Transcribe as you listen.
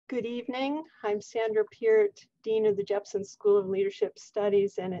Good evening. I'm Sandra Peart, Dean of the Jepson School of Leadership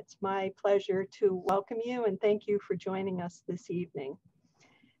Studies, and it's my pleasure to welcome you and thank you for joining us this evening.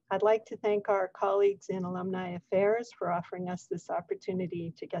 I'd like to thank our colleagues in Alumni Affairs for offering us this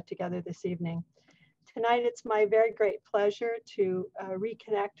opportunity to get together this evening. Tonight, it's my very great pleasure to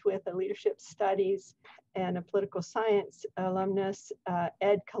reconnect with a leadership studies and a political science alumnus,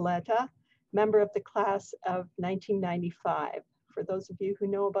 Ed Kaleta, member of the class of 1995. For those of you who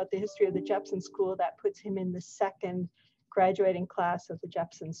know about the history of the Jepson School, that puts him in the second graduating class of the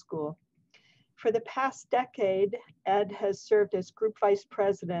Jepson School. For the past decade, Ed has served as Group Vice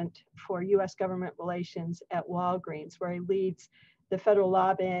President for U.S. Government Relations at Walgreens, where he leads the federal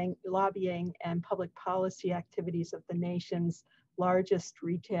lobbying and public policy activities of the nation's largest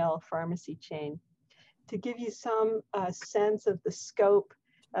retail pharmacy chain. To give you some sense of the scope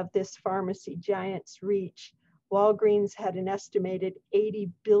of this pharmacy giant's reach, Walgreens had an estimated $80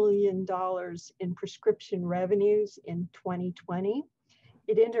 billion in prescription revenues in 2020.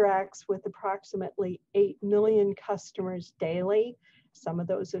 It interacts with approximately 8 million customers daily, some of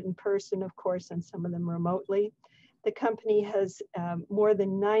those in person, of course, and some of them remotely. The company has more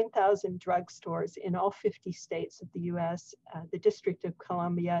than 9,000 drugstores in all 50 states of the US, the District of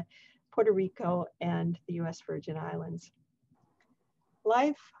Columbia, Puerto Rico, and the US Virgin Islands.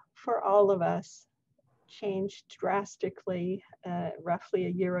 Life for all of us changed drastically roughly a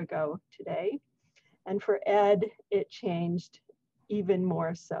year ago today. And for Ed, it changed even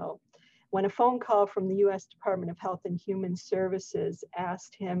more so. When a phone call from the US Department of Health and Human Services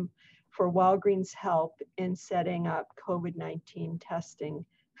asked him for Walgreens' help in setting up COVID-19 testing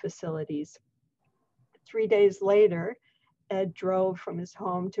facilities. 3 days later, Ed drove from his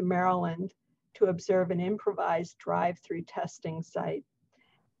home to Maryland to observe an improvised drive-through testing site.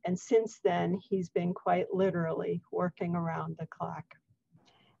 And since then, he's been quite literally working around the clock.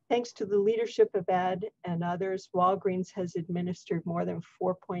 Thanks to the leadership of Ed and others, Walgreens has administered more than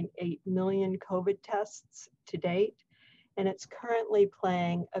 4.8 million COVID tests to date, and it's currently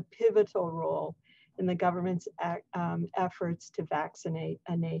playing a pivotal role in the government's efforts to vaccinate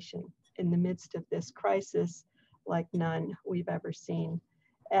a nation in the midst of this crisis like none we've ever seen.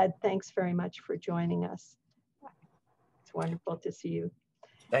 Ed, thanks very much for joining us. It's wonderful to see you.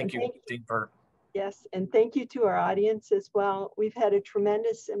 Thank you, Dean Peart. Yes, and thank you to our audience as well. We've had a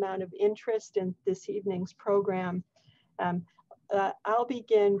tremendous amount of interest in this evening's program. I'll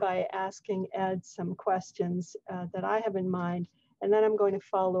begin by asking Ed some questions that I have in mind, and then I'm going to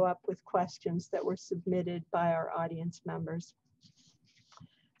follow up with questions that were submitted by our audience members.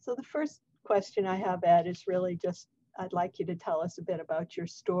 So the first question I have, Ed, is really just, I'd like you to tell us a bit about your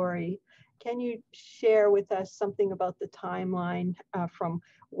story. Can you share with us something about the timeline from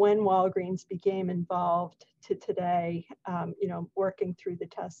when Walgreens became involved to today, working through the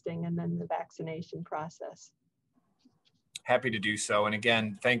testing and then the vaccination process? Happy to do so. And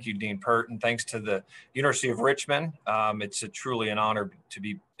again, thank you, Dean Peart, and thanks to the University of Richmond. It's truly an honor to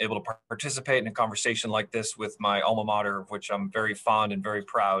be able to participate in a conversation like this with my alma mater, of which I'm very fond and very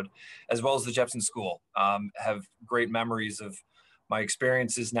proud, as well as the Jepson School. Have great memories of my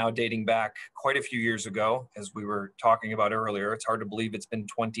experiences now dating back quite a few years ago, as we were talking about earlier. It's hard to believe it's been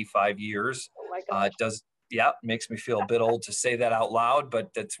 25 years. Oh my gosh. It makes me feel a bit old to say that out loud,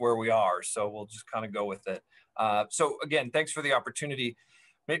 but that's where we are. So we'll just kind of go with it. So again, thanks for the opportunity.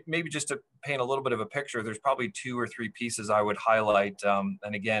 Maybe just to paint a little bit of a picture, there's probably 2 or 3 pieces I would highlight.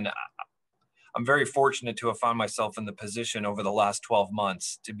 And again, I'm very fortunate to have found myself in the position over the last 12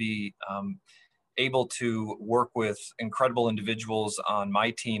 months to be able to work with incredible individuals on my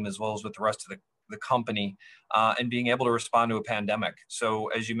team, as well as with the rest of the company, and being able to respond to a pandemic. So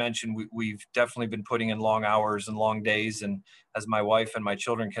as you mentioned, we've definitely been putting in long hours and long days. And as my wife and my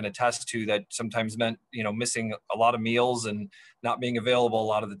children can attest to, that sometimes meant, missing a lot of meals and not being available a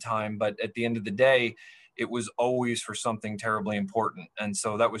lot of the time. But at the end of the day, it was always for something terribly important. And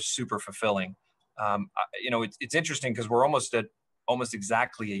so that was super fulfilling. It's interesting because we're almost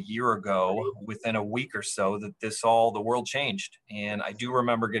exactly a year ago, within a week or so, that the world changed. And I do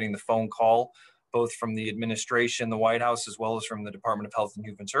remember getting the phone call, both from the administration, the White House, as well as from the Department of Health and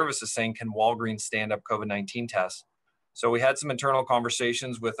Human Services, saying, can Walgreens stand up COVID-19 tests? So we had some internal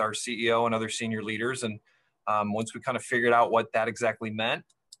conversations with our CEO and other senior leaders. And once we kind of figured out what that exactly meant,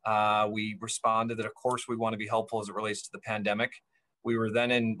 we responded that, of course, we want to be helpful as it relates to the pandemic. We were then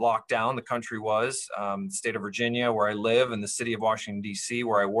in lockdown. The country was, the state of Virginia, where I live, and the city of Washington, D.C.,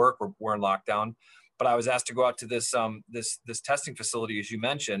 where I work, were in lockdown. But I was asked to go out to this testing facility, as you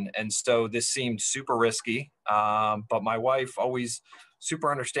mentioned. And so this seemed super risky. But my wife, always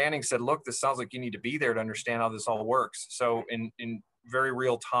super understanding, said, look, this sounds like you need to be there to understand how this all works. So in very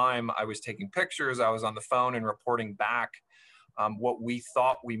real time. I was taking pictures, I was on the phone and reporting back what we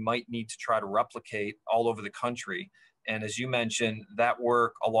thought we might need to try to replicate all over the country. And as you mentioned, that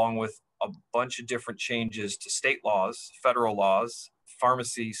work, along with a bunch of different changes to state laws, federal laws,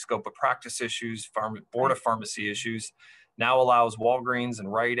 pharmacy scope of practice issues, board of pharmacy issues, now allows Walgreens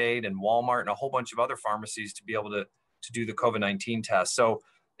and Rite Aid and Walmart and a whole bunch of other pharmacies to be able to do the COVID-19 test. So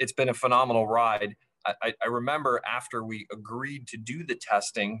it's been a phenomenal ride. I remember after we agreed to do the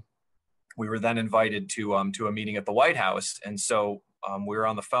testing, we were then invited to a meeting at the White House. And so we were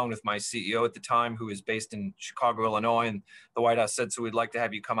on the phone with my CEO at the time, who is based in Chicago, Illinois. And the White House said, so we'd like to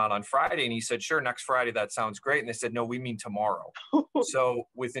have you come out on Friday. And he said, sure, next Friday, that sounds great. And they said, no, we mean tomorrow. So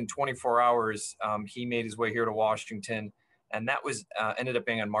within 24 hours, he made his way here to Washington. And that was ended up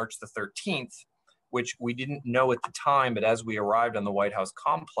being on March the 13th, which we didn't know at the time. But as we arrived on the White House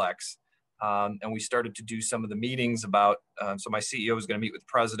complex, and we started to do some of the meetings about, so my CEO was going to meet with the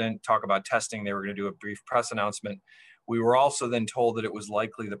president, talk about testing. They were going to do a brief press announcement. We were also then told that it was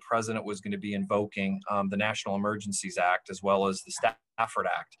likely the president was going to be invoking the National Emergencies Act as well as the Stafford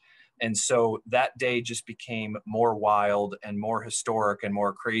Act. And so that day just became more wild and more historic and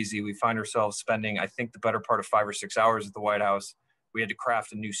more crazy. We find ourselves spending, I think, the better part of 5 or 6 hours at the White House. We had to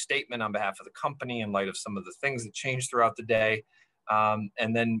craft a new statement on behalf of the company in light of some of the things that changed throughout the day.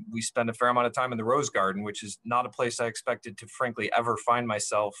 And then we spent a fair amount of time in the Rose Garden, which is not a place I expected to frankly ever find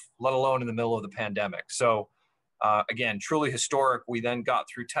myself, let alone in the middle of the pandemic. So again, truly historic. We then got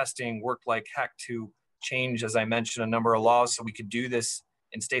through testing, worked like heck to change, as I mentioned, a number of laws so we could do this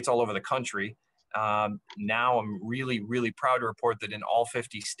in states all over the country. Now I'm really, really proud to report that in all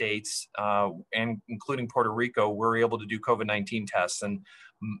 50 states, and including Puerto Rico, we're able to do COVID-19 tests. And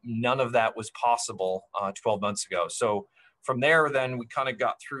none of that was possible 12 months ago. So from there, then we kind of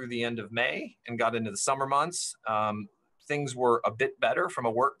got through the end of May and got into the summer months. Things were a bit better from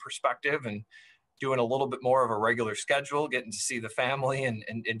a work perspective and doing a little bit more of a regular schedule, getting to see the family and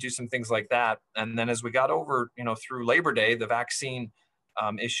do some things like that. And then as we got over, through Labor Day, the vaccine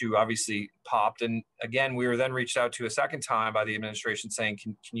issue obviously popped. And again, we were then reached out to a second time by the administration saying,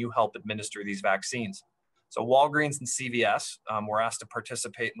 can you help administer these vaccines? So Walgreens and CVS were asked to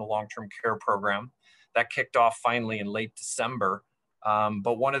participate in the long-term care program. That kicked off finally in late December.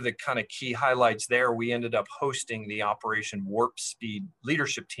 But one of the kind of key highlights there, we ended up hosting the Operation Warp Speed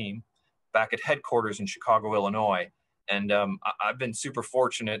leadership team back at headquarters in Chicago, Illinois. And I've been super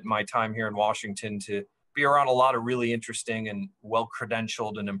fortunate in my time here in Washington to be around a lot of really interesting and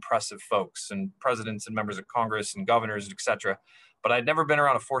well-credentialed and impressive folks and presidents and members of Congress and governors, et cetera. But I'd never been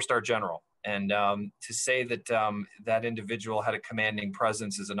around a four-star general. And to say that that individual had a commanding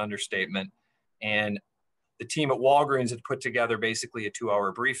presence is an understatement. And the team at Walgreens had put together basically a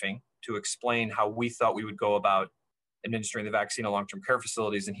 2-hour briefing to explain how we thought we would go about administering the vaccine at long-term care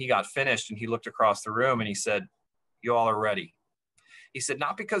facilities. And he got finished and he looked across the room and he said, you all are ready. He said,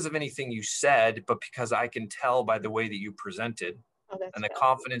 not because of anything you said, but because I can tell by the way that you presented and the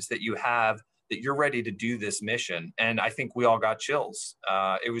confidence that you have that you're ready to do this mission. And I think we all got chills.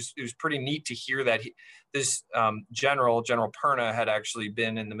 It was pretty neat to hear that this General Perna had actually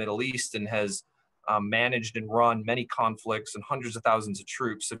been in the Middle East and has managed and run many conflicts and hundreds of thousands of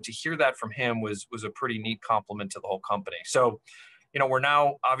troops. So to hear that from him was a pretty neat compliment to the whole company. So, we're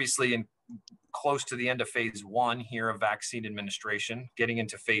now obviously close to the end of phase 1 here of vaccine administration, getting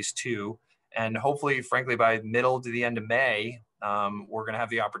into phase 2. And hopefully, frankly, by middle to the end of May, we're going to have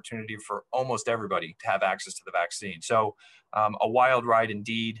the opportunity for almost everybody to have access to the vaccine. So a wild ride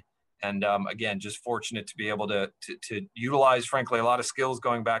indeed. And again, just fortunate to be able to utilize, frankly, a lot of skills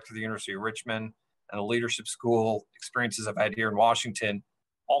going back to the University of Richmond and the leadership school experiences I've had here in Washington,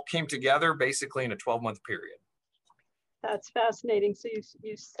 all came together basically in a 12-month period. That's fascinating. So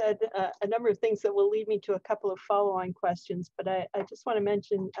you said a number of things that will lead me to a couple of follow-on questions, but I just want to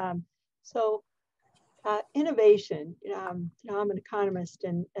mention, innovation. I'm an economist,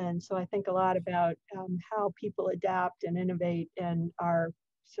 and so I think a lot about how people adapt and innovate and are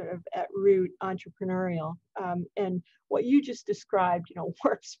sort of at root entrepreneurial. And what you just described,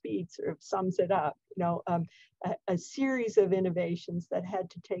 warp speed sort of sums it up. A series of innovations that had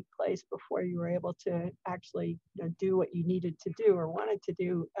to take place before you were able to actually do what you needed to do or wanted to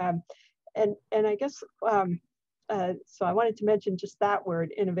do. And I guess so I wanted to mention just that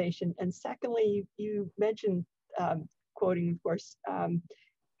word, innovation. And secondly, you mentioned, quoting, of course,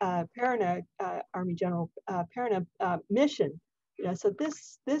 Perna, Army General Perna, mission. So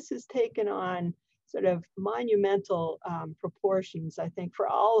this has taken on sort of monumental proportions, I think, for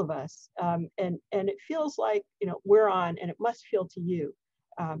all of us. And it feels like, we're on, and it must feel to you,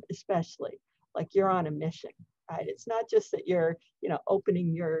 especially, like you're on a mission. right? It's not just that you're,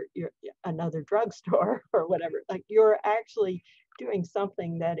 opening your another drugstore or whatever. Like you're actually doing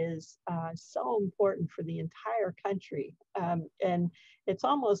something that is so important for the entire country. And it's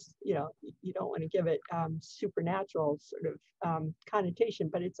almost, you don't want to give it supernatural sort of connotation,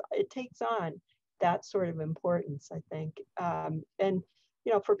 but it takes on that sort of importance, I think. And,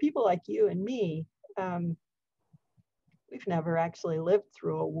 for people like you and me, we've never actually lived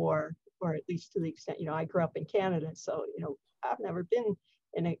through a war, or at least to the extent, I grew up in Canada. So, I've never been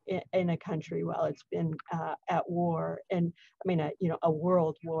in a country while it's been at war, and I mean, a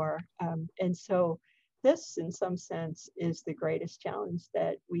world war. And so this, in some sense, is the greatest challenge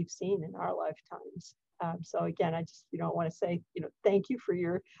that we've seen in our lifetimes. So again, I just, want to say, thank you for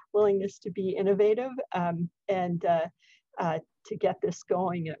your willingness to be innovative and to get this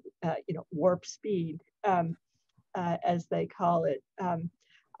going at, warp speed, as they call it. I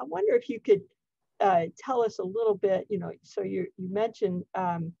wonder if you could tell us a little bit, so you mentioned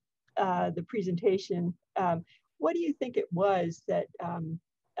the presentation. What do you think it was that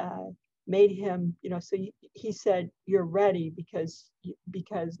made him, so he said, you're ready because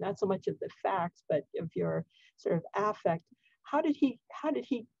not so much of the facts, but of your sort of affect. How did he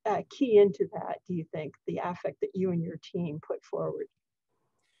key into that, do you think, the affect that you and your team put forward?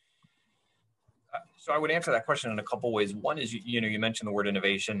 So I would answer that question in a couple of ways. One is, you mentioned the word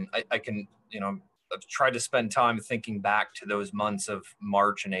innovation. I can, I've tried to spend time thinking back to those months of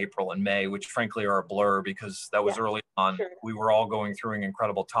March and April and May, which frankly are a blur because that was early on. Sure. We were all going through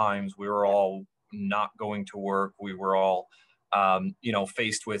incredible times. We were all not going to work. We were all,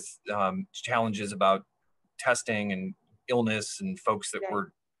 faced with challenges about testing and illness and folks that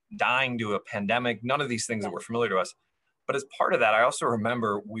were dying to a pandemic. None of these things that were familiar to us. But as part of that, I also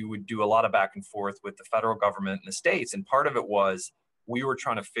remember we would do a lot of back and forth with the federal government and the states. And part of it was we were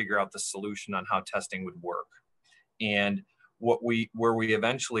trying to figure out the solution on how testing would work. And where we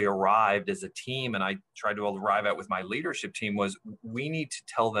eventually arrived as a team, and I tried to arrive at with my leadership team, was we need to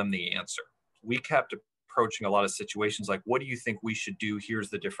tell them the answer. We kept approaching a lot of situations like, what do you think we should do? Here's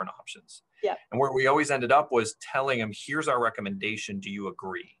the different options. Yeah. And where we always ended up was telling them, here's our recommendation. Do you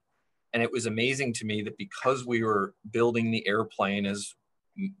agree? And it was amazing to me that because we were building the airplane, as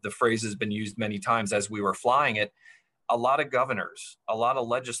the phrase has been used many times, as we were flying it, a lot of governors, a lot of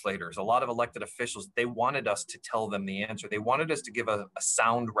legislators, a lot of elected officials, they wanted us to tell them the answer. They wanted us to give a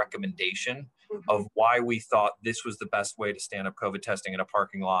sound recommendation of why we thought this was the best way to stand up COVID testing in a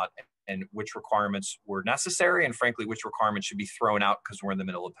parking lot and which requirements were necessary and frankly, which requirements should be thrown out because we're in the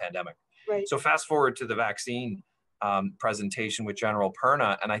middle of a pandemic. Right. So fast forward to the vaccine presentation with General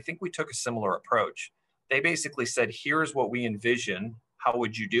Perna, and I think we took a similar approach. They basically said, here's what we envision. How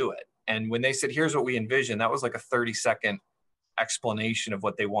would you do it? And when they said, here's what we envision, that was like a 30-second explanation of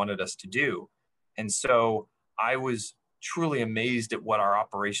what they wanted us to do. And so I was truly amazed at what our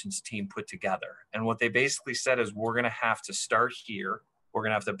operations team put together. And what they basically said is, we're going to have to start here. We're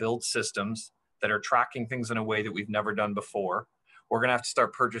going to have to build systems that are tracking things in a way that we've never done before. We're going to have to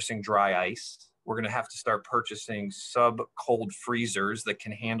start purchasing dry ice. We're going to have to start purchasing sub-cold freezers that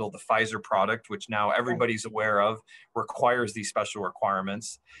can handle the Pfizer product, which now everybody's aware of, requires these special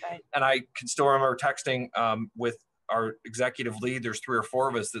requirements. Right. And I can still remember texting with our executive lead. There's 3 or 4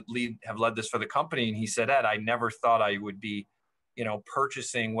 of us that have led this for the company. And he said, Ed, I never thought I would be,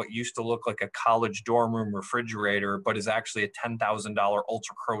 purchasing what used to look like a college dorm room refrigerator, but is actually a $10,000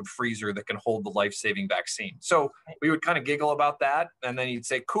 ultra cold freezer that can hold the life-saving vaccine. So we would kind of giggle about that. And then he'd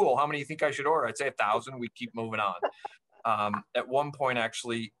say, cool, how many do you think I should order? I'd say 1,000. We'd keep moving on. At one point,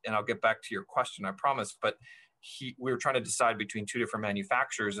 actually, and I'll get back to your question, I promise, but we were trying to decide between 2 different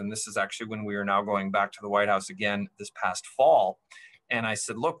manufacturers. And this is actually when we are now going back to the White House again this past fall. And I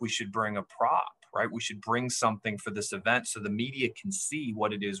said, look, we should bring a prop. Right? We should bring something for this event so the media can see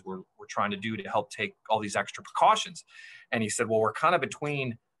what it is we're trying to do to help take all these extra precautions. And he said, well, we're kind of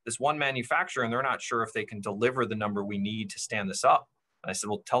between this one manufacturer and they're not sure if they can deliver the number we need to stand this up. And I said,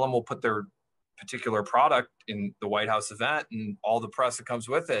 well, tell them we'll put their particular product in the White House event and all the press that comes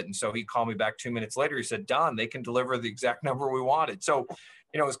with it. And so he called me back 2 minutes later. He said, done, they can deliver the exact number we wanted. So,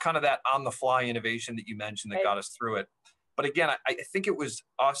 it was kind of that on the fly innovation that you mentioned that got us through it. But again, I think it was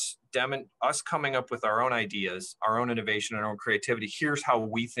us coming up with our own ideas, our own innovation, and our own creativity. Here's how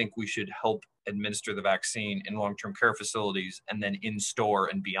we think we should help administer the vaccine in long-term care facilities and then in store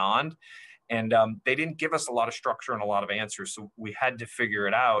and beyond. And they didn't give us a lot of structure and a lot of answers, so we had to figure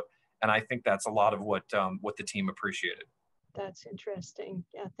it out. And I think that's a lot of what the team appreciated. That's interesting.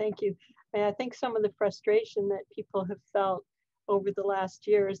 Yeah, thank you. And I think some of the frustration that people have felt over the last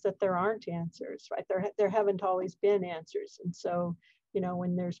year is that there aren't answers, right? There haven't always been answers. And so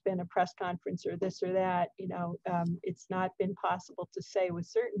when there's been a press conference or this or that, it's not been possible to say with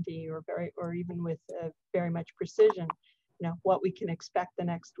certainty or even with very much precision, what we can expect the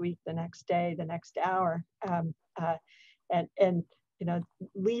next week, the next day, the next hour, and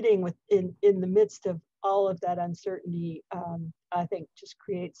leading in the midst of all of that uncertainty, I think just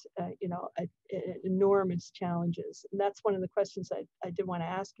creates enormous challenges. And that's one of the questions I did want to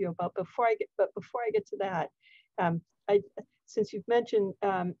ask you about. Before I get to that, since you've mentioned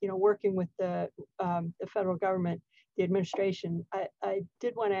working with the federal government, the administration, I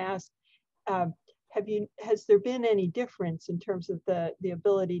did want to ask, has there been any difference in terms of the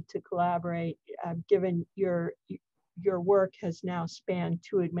ability to collaborate, given your work has now spanned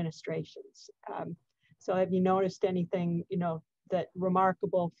 2 administrations? So have you noticed anything, that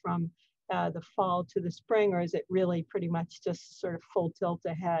remarkable from the fall to the spring, or is it really pretty much just sort of full tilt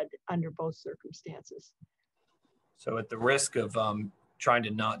ahead under both circumstances? So at the risk of trying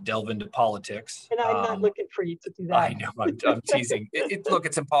to not delve into politics. And I'm not looking for you to do that. I know, I'm teasing. Look,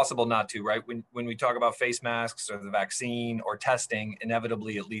 it's impossible not to, right? When we talk about face masks or the vaccine or testing,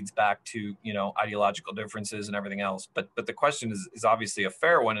 inevitably it leads back to, ideological differences and everything else. But the question is obviously a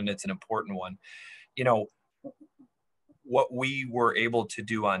fair one, and it's an important one. What we were able to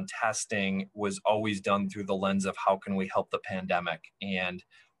do on testing was always done through the lens of how can we help the pandemic? And,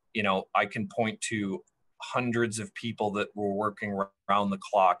 I can point to hundreds of people that were working around the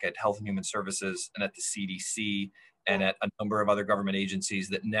clock at Health and Human Services and at the CDC and at a number of other government agencies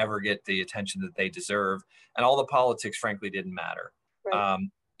that never get the attention that they deserve. And all the politics, frankly, didn't matter. Right.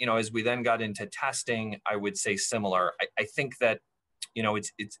 As we then got into testing, I would say similar. I think that,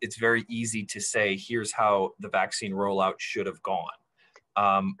 it's very easy to say, here's how the vaccine rollout should have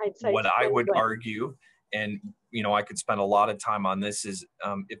gone. What I would argue, and, I could spend a lot of time on this, is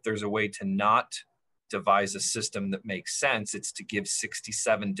if there's a way to not devise a system that makes sense, it's to give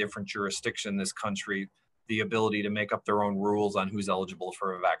 67 different jurisdictions in this country the ability to make up their own rules on who's eligible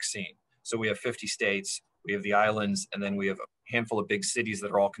for a vaccine. So we have 50 states, we have the islands, and then we have a handful of big cities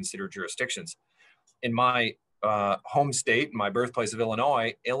that are all considered jurisdictions. In my home state, my birthplace of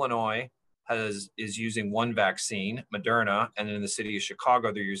Illinois is using one vaccine, Moderna, and then in the city of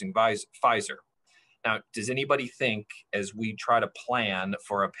Chicago, they're using Pfizer. Now, does anybody think, as we try to plan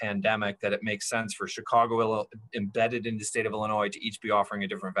for a pandemic, that it makes sense for Chicago, embedded in the state of Illinois, to each be offering a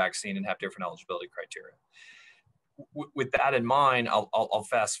different vaccine and have different eligibility criteria? With that in mind, I'll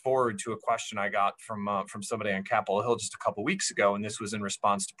fast forward to a question I got from somebody on Capitol Hill just a couple of weeks ago, and this was in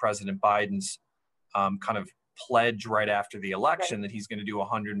response to President Biden's kind of pledge right after the election that he's going to do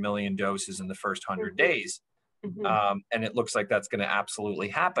 100 million doses in the first 100 days. Mm-hmm. And it looks like that's going to absolutely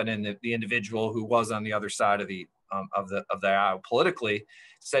happen. And the individual who was on the other side of the aisle politically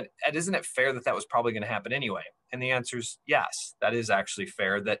said, isn't it fair that was probably going to happen anyway? And the answer is yes, that is actually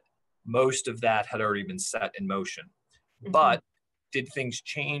fair, that most of that had already been set in motion. Mm-hmm. But did things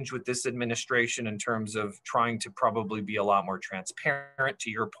change with this administration in terms of trying to probably be a lot more transparent,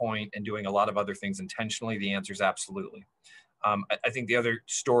 to your point, and doing a lot of other things intentionally? The answer is absolutely. I think the other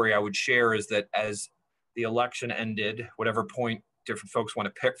story I would share is that as the election ended, whatever point different folks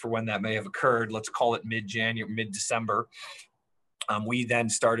want to pick for when that may have occurred, let's call it mid-January, mid-December, we then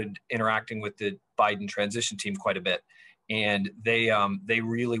started interacting with the Biden transition team quite a bit. And they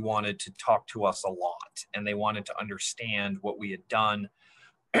really wanted to talk to us a lot, and they wanted to understand what we had done,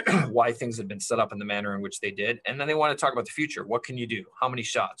 why things had been set up in the manner in which they did. And then they wanted to talk about the future. What can you do? How many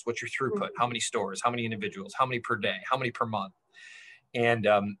shots? What's your throughput? How many stores? How many individuals? How many per day? How many per month? And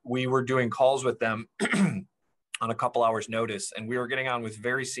we were doing calls with them on a couple hours notice, and we were getting on with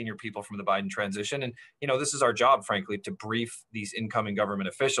very senior people from the Biden transition. And, this is our job, frankly, to brief these incoming government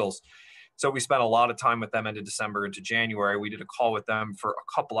officials. So we spent a lot of time with them into December into January. We did a call with them for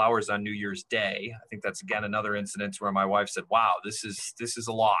a couple hours on New Year's Day. I think that's, again, another incident where my wife said, wow, this is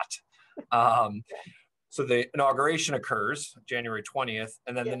a lot. So the inauguration occurs January 20th.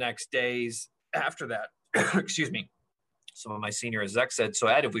 And then the next days after that, excuse me, some of my senior execs said, so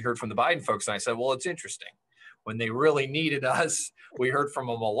Ed, have we heard from the Biden folks? And I said, well, it's interesting. When they really needed us, we heard from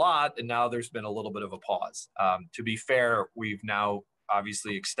them a lot. And now there's been a little bit of a pause. To be fair, we've now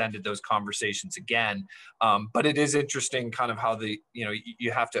obviously extended those conversations again. But it is interesting kind of how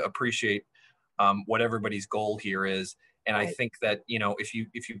you have to appreciate what everybody's goal here is. And right. I think that, if you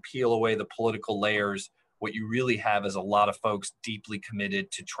peel away the political layers, what you really have is a lot of folks deeply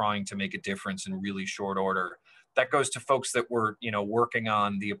committed to trying to make a difference in really short order. That goes to folks that were, working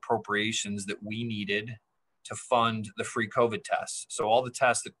on the appropriations that we needed to fund the free COVID tests. So all the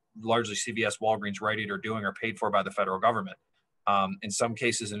tests that largely CVS, Walgreens, Rite Aid are doing are paid for by the federal government. In some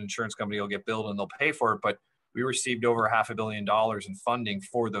cases, an insurance company will get billed and they'll pay for it, but we received over $500 million in funding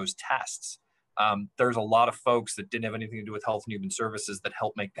for those tests. There's a lot of folks that didn't have anything to do with Health and Human Services that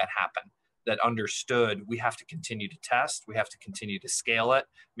helped make that happen, that understood we have to continue to test, we have to continue to scale it.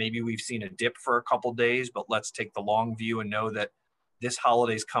 Maybe we've seen a dip for a couple days, but let's take the long view and know that this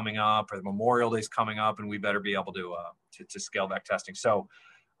holiday's coming up or the Memorial Day's coming up, and we better be able to scale back testing. So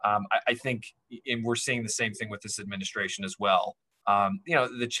I think, and we're seeing the same thing with this administration as well.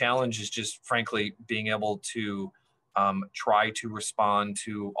 The challenge is just, frankly, being able to try to respond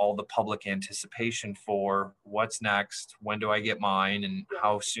to all the public anticipation for what's next, when do I get mine, and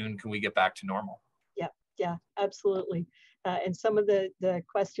how soon can we get back to normal? Yeah, absolutely. And some of the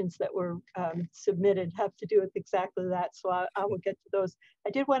questions that were submitted have to do with exactly that. So I will get to those. I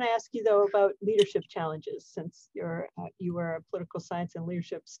did want to ask you, though, about leadership challenges, since you were a political science and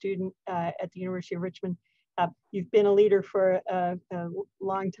leadership student at the University of Richmond. You've been a leader for a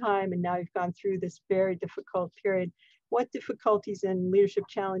long time, and now you've gone through this very difficult period. What difficulties and leadership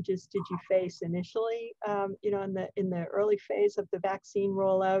challenges did you face initially, in the early phase of the vaccine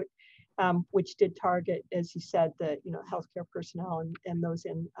rollout, which did target, as you said, the healthcare personnel and those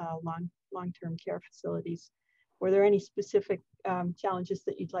in long-term care facilities? Were there any specific challenges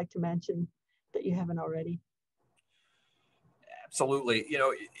that you'd like to mention that you haven't already? Absolutely.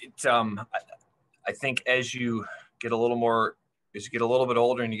 I think as you get a little bit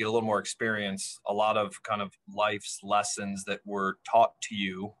older and you get a little more experience, a lot of kind of life's lessons that were taught to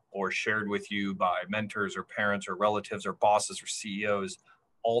you or shared with you by mentors or parents or relatives or bosses or CEOs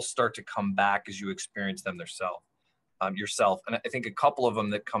all start to come back as you experience them yourself. And I think a couple of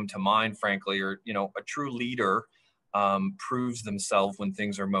them that come to mind, frankly, are, a true leader proves themselves when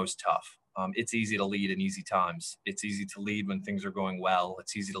things are most tough. It's easy to lead in easy times. It's easy to lead when things are going well.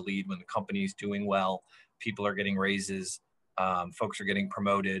 It's easy to lead when the company's doing well. People are getting raises. Folks are getting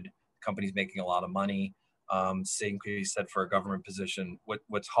promoted. Companies making a lot of money. Same could be said for a government position.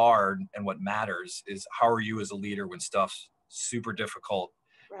 What's hard and what matters is how are you as a leader when stuff's super difficult.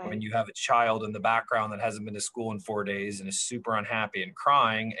 Right. When you have a child in the background that hasn't been to school in 4 days and is super unhappy and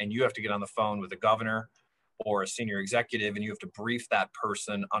crying, and you have to get on the phone with a governor or a senior executive, and you have to brief that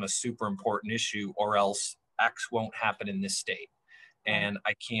person on a super important issue, or else X won't happen in this state. And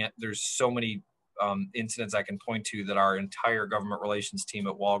there's so many incidents I can point to that our entire government relations team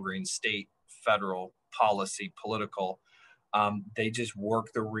at Walgreens, state, federal, policy, political, they just work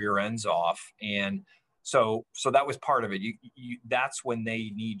their rear ends off. And so that was part of it. That's when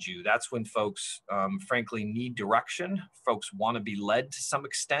they need you. That's when folks, frankly, need direction. Folks want to be led to some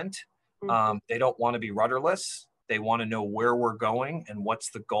extent. They don't want to be rudderless. They want to know where we're going and what's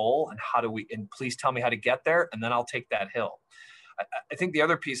the goal and and please tell me how to get there, and then I'll take that hill. I think the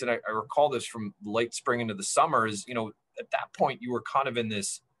other piece, and I recall this from late spring into the summer, is, at that point you were kind of in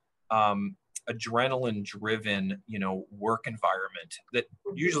this adrenaline driven, work environment that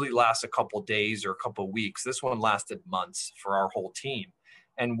usually lasts a couple of days or a couple of weeks. This one lasted months for our whole team,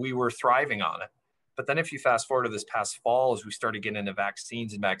 and we were thriving on it. But then if you fast forward to this past fall, as we started getting into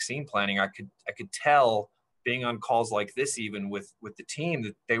vaccines and vaccine planning, I could tell, being on calls like this, even with the team,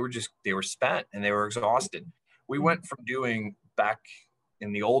 that they were spent and they were exhausted. We went from doing, back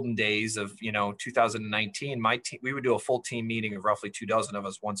in the olden days of 2019, we would do a full team meeting of roughly 24 of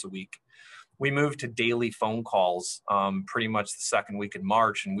us once a week. We moved to daily phone calls pretty much the second week in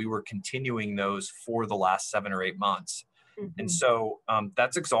March, and we were continuing those for the last 7 or 8 months. And so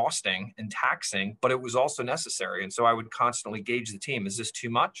that's exhausting and taxing, but it was also necessary. And so I would constantly gauge the team. Is this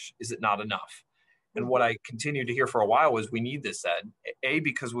too much? Is it not enough? And what I continued to hear for a while was, we need this, Ed. A,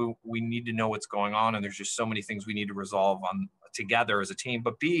 because we need to know what's going on, and there's just so many things we need to resolve on together as a team.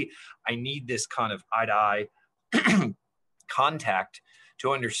 But B, I need this kind of eye-to-eye contact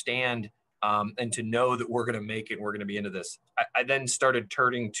to understand and to know that we're going to make it, and we're going to be into this. I then started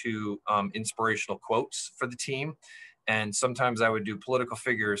turning to inspirational quotes for the team. And sometimes I would do political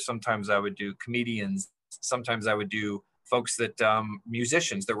figures. Sometimes I would do comedians. Sometimes I would do folks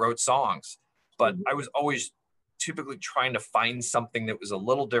musicians that wrote songs. But I was always typically trying to find something that was a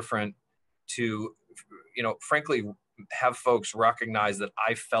little different to, frankly, have folks recognize that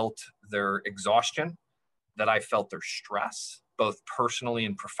I felt their exhaustion, that I felt their stress, both personally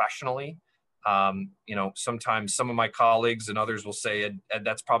and professionally. Sometimes some of my colleagues and others will say, Ed,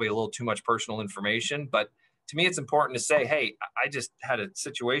 that's probably a little too much personal information. But to me, it's important to say, hey, I just had a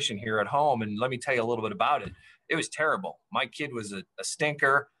situation here at home, and let me tell you a little bit about it. It was terrible. My kid was a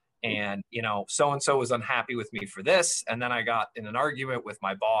stinker, and, so-and-so was unhappy with me for this. And then I got in an argument with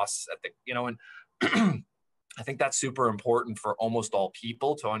my boss and I think that's super important for almost all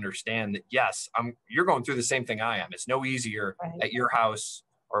people to understand that, yes, you're going through the same thing I am. It's no easier at your house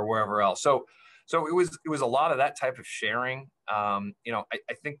or wherever else. So So it was a lot of that type of sharing. You know,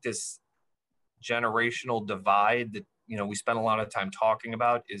 I think this generational divide that, you know, we spend a lot of time talking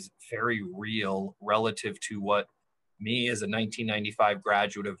about is very real relative to what me as a 1995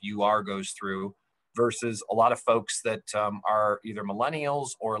 graduate of UR goes through versus a lot of folks that are either millennials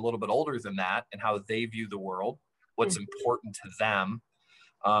or a little bit older than that, and how they view the world, what's important to them.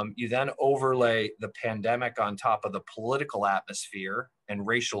 You then overlay the pandemic on top of the political atmosphere and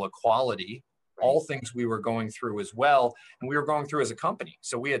racial equality, all things we were going through as well, and we were going through as a company.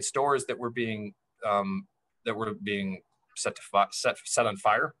 So we had stores that were being set on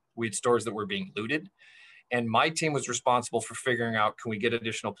fire. We had stores that were being looted, and my team was responsible for figuring out, can we get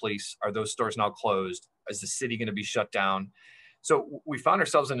additional police? Are those stores now closed? Is the city going to be shut down? So we found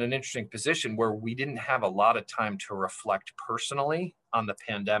ourselves in an interesting position where we didn't have a lot of time to reflect personally on the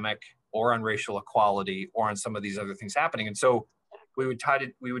pandemic or on racial equality or on some of these other things happening. And so we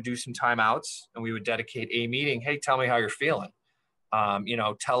would do some timeouts and we would dedicate a meeting. Hey, tell me how you're feeling. You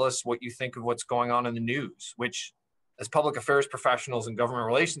know, tell us what you think of what's going on in the news, which as public affairs professionals and government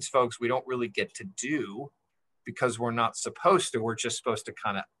relations folks, we don't really get to do because we're not supposed to. We're just supposed to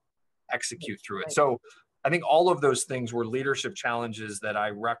kind of execute through it. So I think all of those things were leadership challenges that I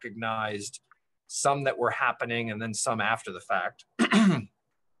recognized, some that were happening and then some after the fact.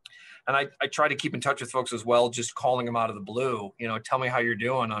 And I try to keep in touch with folks as well, just calling them out of the blue, you know, tell me how you're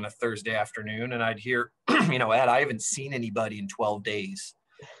doing on a Thursday afternoon. And I'd hear, you know, Ed, I haven't seen anybody in 12 days.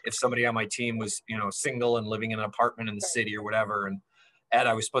 If somebody on my team was, you know, single and living in an apartment in the city or whatever, and Ed,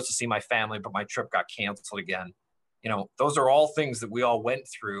 I was supposed to see my family, but my trip got canceled again. You know, those are all things that we all went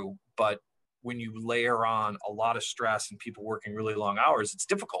through. But when you layer on a lot of stress and people working really long hours, it's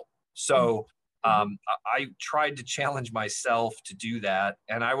difficult. So I tried to challenge myself to do that.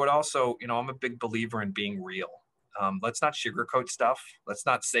 And I would also, you know, I'm a big believer in being real. Let's not sugarcoat stuff. Let's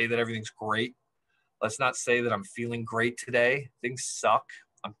not say that everything's great. Let's not say that I'm feeling great today. Things suck.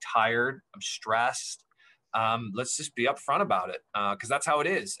 I'm tired. I'm stressed. Let's just be upfront about it because that's how it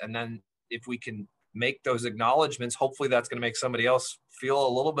is. And then if we can make those acknowledgments, hopefully that's going to make somebody else feel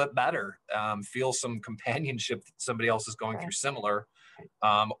a little bit better, feel some companionship that somebody else is going through similar,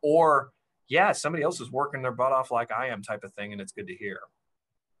 or yeah, somebody else is working their butt off like I am type of thing. And it's good to hear.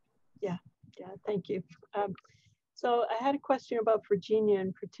 Yeah, thank you. So I had a question about Virginia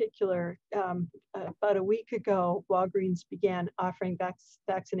in particular. About a week ago, Walgreens began offering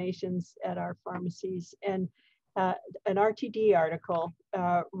vaccinations at our pharmacies, and an RTD article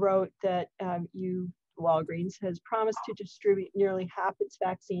wrote that Walgreens has promised to distribute nearly half its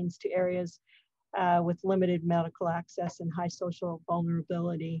vaccines to areas with limited medical access and high social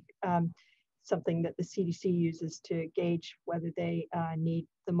vulnerability, something that the CDC uses to gauge whether they need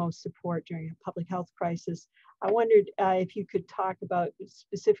the most support during a public health crisis. I wondered if you could talk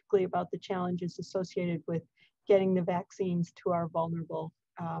specifically about the challenges associated with getting the vaccines to our vulnerable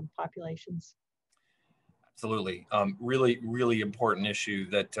populations. Absolutely. Really, really important issue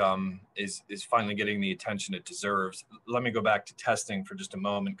that is finally getting the attention it deserves. Let me go back to testing for just a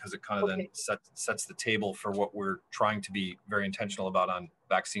moment, because it kind of then sets the table for what we're trying to be very intentional about on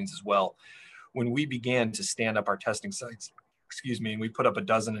vaccines as well. When we began to stand up our testing sites, and we put up a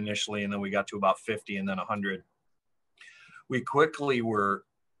dozen initially, and then we got to about 50 and then 100. We quickly were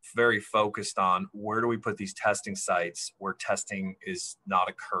very focused on where do we put these testing sites where testing is not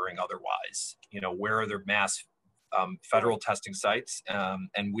occurring otherwise. You know, where are there mass federal testing sites?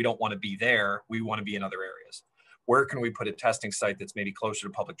 And we don't want to be there. We want to be in other areas. Where can we put a testing site that's maybe closer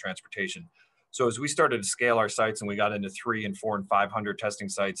to public transportation? So as we started to scale our sites and we got into 300 and 400 and 500 testing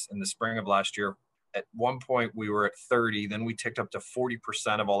sites in the spring of last year, at one point we were at 30, then we ticked up to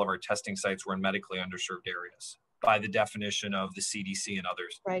 40% of all of our testing sites were in medically underserved areas by the definition of the CDC and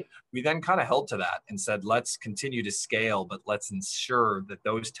others. Right. We then kind of held to that and said, let's continue to scale, but let's ensure that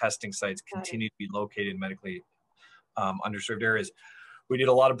those testing sites continue to be located in medically underserved areas. We did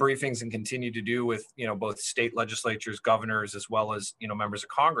a lot of briefings and continue to do with, you know, both state legislatures, governors, as well as, you know, members of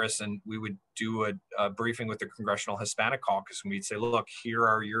Congress. And we would do a briefing with the Congressional Hispanic Caucus. And we'd say, look, here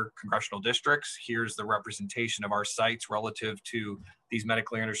are your congressional districts. Here's the representation of our sites relative to these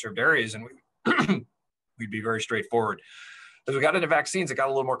medically underserved areas. And we'd be very straightforward. As we got into vaccines, it got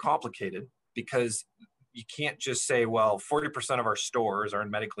a little more complicated because you can't just say, well, 40% of our stores are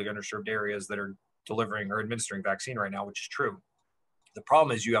in medically underserved areas that are delivering or administering vaccine right now, which is true. The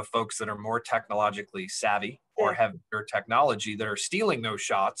problem is you have folks that are more technologically savvy or have their technology that are stealing those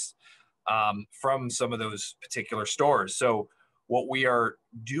shots from some of those particular stores. So what we are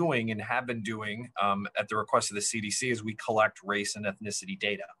doing and have been doing at the request of the CDC is we collect race and ethnicity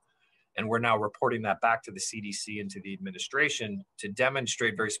data. And we're now reporting that back to the CDC and to the administration to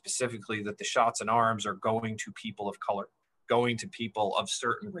demonstrate very specifically that the shots in arms are going to people of color, going to people of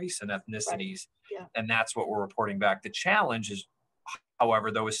certain race and ethnicities. Right. Yeah. And that's what we're reporting back. The challenge is,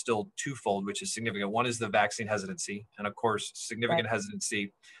 however, though, is still twofold, which is significant. One is the vaccine hesitancy, and of course, significant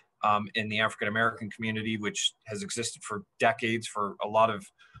hesitancy in the African-American community, which has existed for decades for a lot of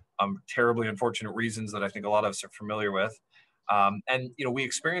terribly unfortunate reasons that I think a lot of us are familiar with. And we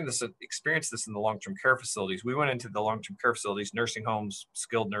experienced this in the long-term care facilities. We went into the long-term care facilities, nursing homes,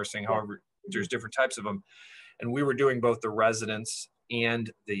 skilled nursing, however, there's different types of them. And we were doing both the residents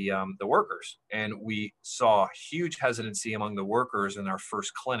and the workers. And we saw huge hesitancy among the workers in our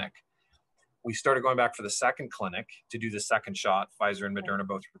first clinic. We started going back for the second clinic to do the second shot. Pfizer and Moderna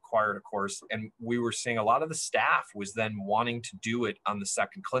both required, of course. And we were seeing a lot of the staff was then wanting to do it on the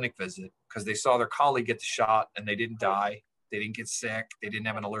second clinic visit because they saw their colleague get the shot and they didn't die. They didn't get sick. They didn't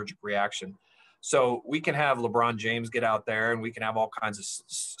have an allergic reaction. So we can have LeBron James get out there and we can have all kinds of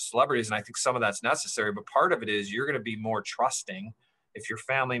celebrities. And I think some of that's necessary. But part of it is you're going to be more trusting if your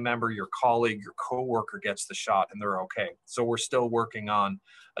family member, your colleague, your coworker gets the shot and they're okay. So we're still working on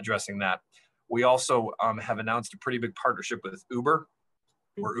addressing that. We also have announced a pretty big partnership with Uber,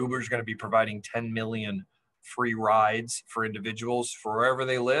 where Uber is going to be providing 10 million free rides for individuals for wherever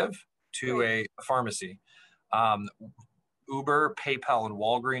they live to a pharmacy. Uber, PayPal, and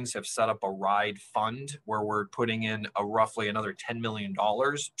Walgreens have set up a ride fund where we're putting in roughly another $10 million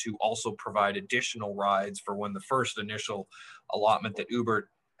to also provide additional rides for when the first initial allotment that Uber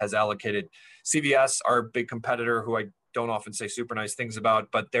has allocated. CVS, our big competitor, who I don't often say super nice things about,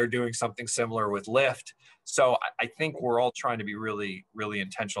 but they're doing something similar with Lyft. So I think we're all trying to be really, really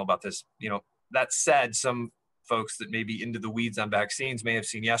intentional about this. That said, some folks that may be into the weeds on vaccines may have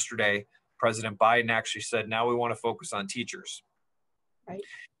seen yesterday, President Biden actually said, now we want to focus on teachers. Right.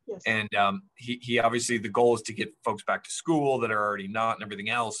 Yes. And he obviously, the goal is to get folks back to school that are already not and everything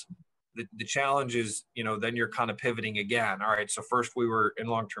else. The challenge is, then you're kind of pivoting again. All right, so first we were in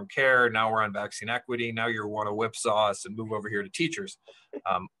long-term care. Now we're on vaccine equity. Now you want to whipsaw us and move over here to teachers.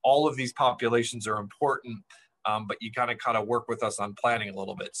 All of these populations are important, but you kind of work with us on planning a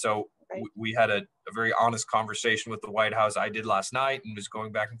little bit. So we had a very honest conversation with the White House. I did last night and was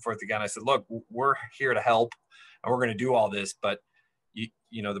going back and forth again. I said, look, we're here to help and we're going to do all this, but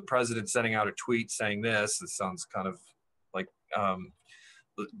the president sending out a tweet saying this, it sounds kind of like,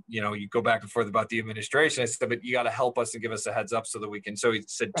 you go back and forth about the administration. I said, but you got to help us and give us a heads up so that we can. So he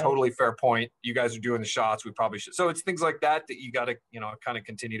said, totally fair point. You guys are doing the shots. We probably should. So it's things like that you got to, kind of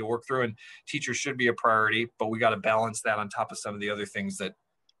continue to work through. And teachers should be a priority, but we got to balance that on top of some of the other things that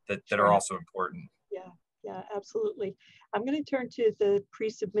are also important. Yeah, absolutely. I'm going to turn to the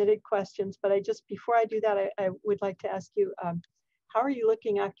pre-submitted questions, but before I do that, I would like to ask you, how are you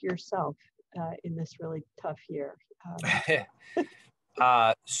looking after yourself in this really tough year?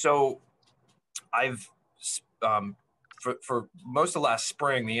 So I've, for most of last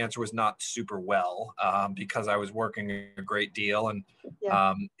spring, the answer was not super well because I was working a great deal. And,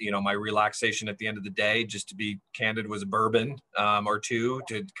 my relaxation at the end of the day, just to be candid, was a bourbon or two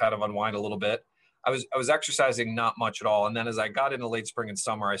to kind of unwind a little bit. I was exercising not much at all. And then as I got into late spring and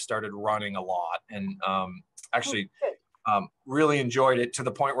summer, I started running a lot and really enjoyed it to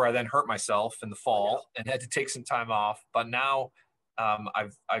the point where I then hurt myself in the fall and had to take some time off. But now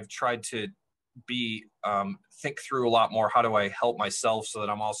I've tried to think through a lot more. How do I help myself so that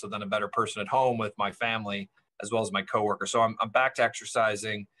I'm also then a better person at home with my family as well as my coworker? So I'm back to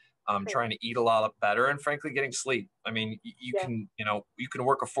exercising. Trying to eat a lot better and frankly getting sleep. I mean, you can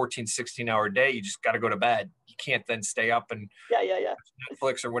work a 14, 16-hour day. You just got to go to bed. You can't then stay up and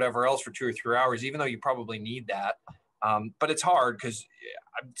Netflix or whatever else for 2 or 3 hours, even though you probably need that. But it's hard because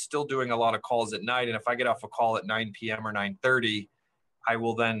I'm still doing a lot of calls at night. And if I get off a call at 9 p.m. or 9:30, I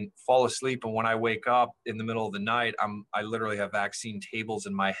will then fall asleep. And when I wake up in the middle of the night, I literally have vaccine tables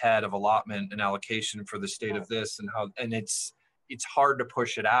in my head of allotment and allocation for the state of this and it's hard to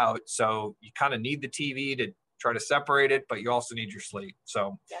push it out. So you kind of need the TV to try to separate it, but you also need your sleep.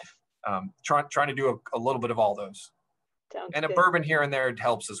 So trying to do a little bit of all those. Sounds and good. A bourbon here and there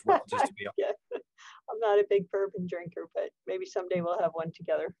helps as well, just to be honest. I'm not a big bourbon drinker, but maybe someday we'll have one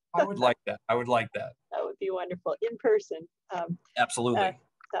together. I would like that. That would be wonderful. In person. Absolutely.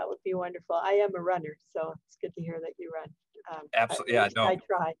 That would be wonderful. I am a runner, so it's good to hear that you run. Absolutely. I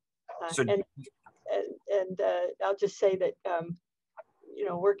try. I'll just say that,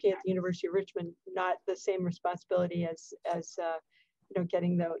 working at the University of Richmond, not the same responsibility as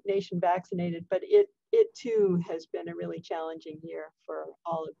getting the nation vaccinated, but it too has been a really challenging year for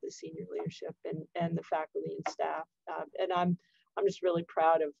all of the senior leadership and the faculty and staff. And I'm I'm just really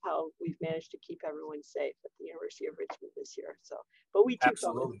proud of how we've managed to keep everyone safe at the University of Richmond this year. So, but we too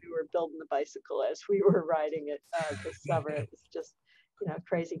felt like Absolutely. we were building the bicycle as we were riding it this summer. It was just,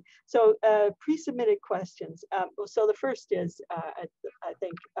 crazy. So pre-submitted questions. So the first is, I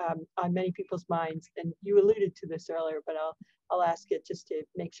think on many people's minds, and you alluded to this earlier, but I'll ask it just to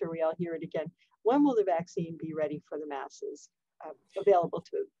make sure we all hear it again. When will the vaccine be ready for the masses, available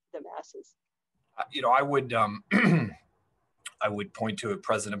to the masses? I would I would point to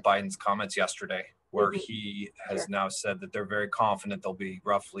President Biden's comments yesterday, where he has now said that they're very confident there'll be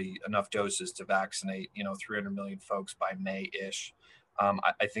roughly enough doses to vaccinate, 300 million folks by May-ish.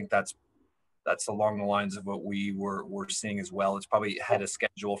 I think that's along the lines of what we were seeing as well. It's probably ahead of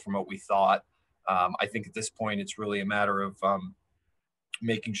schedule from what we thought. I think at this point, it's really a matter of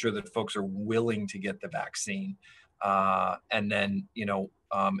making sure that folks are willing to get the vaccine, and then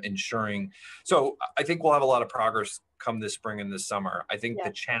ensuring. So I think we'll have a lot of progress come this spring and this summer. I think the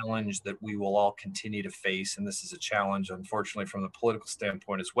challenge that we will all continue to face, and this is a challenge, unfortunately, from the political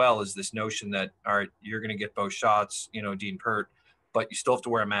standpoint as well, is this notion that, all right, you're going to get both shots, Dean Pert, but you still have to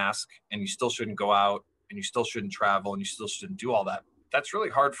wear a mask, and you still shouldn't go out, and you still shouldn't travel, and you still shouldn't do all that. That's really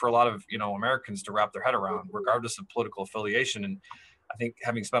hard for a lot of Americans to wrap their head around, regardless of political affiliation. And I think,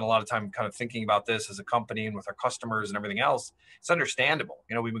 having spent a lot of time kind of thinking about this as a company and with our customers and everything else, it's understandable.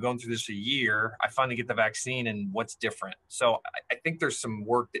 We've been going through this a year. I finally get the vaccine, and what's different? So I think there's some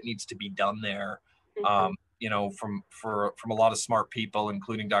work that needs to be done there, from a lot of smart people,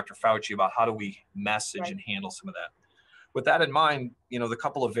 including Dr. Fauci, about how do we message and handle some of that. With that in mind, the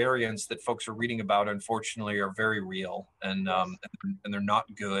couple of variants that folks are reading about, unfortunately, are very real, and they're not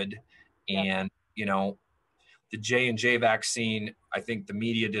good. And the J&J vaccine, I think the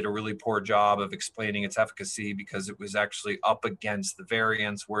media did a really poor job of explaining its efficacy because it was actually up against the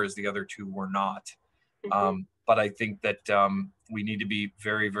variants, whereas the other two were not. But I think that we need to be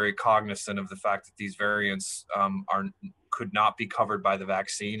very, very cognizant of the fact that these variants could not be covered by the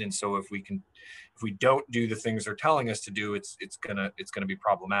vaccine. And so if we don't do the things they're telling us to do, it's gonna be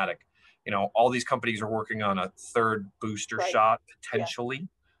problematic. All these companies are working on a third booster shot potentially.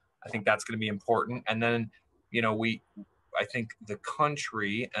 I think that's going to be important. And then, I think the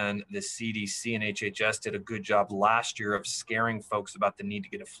country and the CDC and HHS did a good job last year of scaring folks about the need to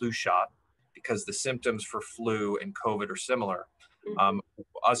get a flu shot, because the symptoms for flu and COVID are similar.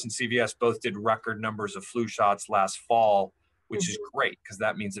 Us and CVS both did record numbers of flu shots last fall, which is great because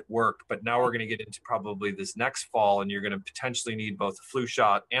that means it worked. But now we're going to get into probably this next fall, and you're going to potentially need both a flu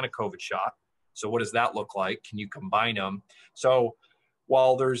shot and a COVID shot. So what does that look like? Can you combine them? So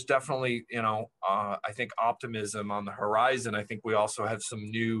while there's definitely, I think optimism on the horizon, I think we also have some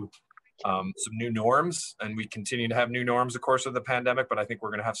new norms, and we continue to have new norms, of course, of the pandemic, but I think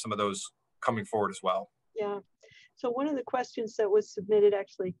we're going to have some of those coming forward as well. Yeah. So one of the questions that was submitted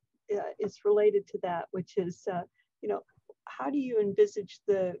actually is related to that, which is, how do you envisage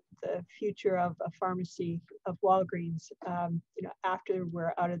the future of a pharmacy, of Walgreens, after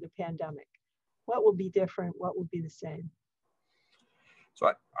we're out of the pandemic? What will be different? What will be the same? So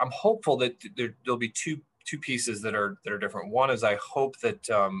I'm hopeful that there'll be two pieces that are different. One is, I hope that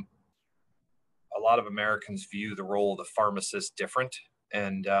a lot of Americans view the role of the pharmacist different.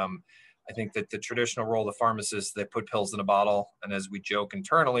 And I think that the traditional role of the pharmacist, they put pills in a bottle. And as we joke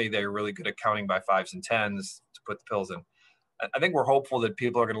internally, they're really good at counting by 5s and 10s to put the pills in. I think we're hopeful that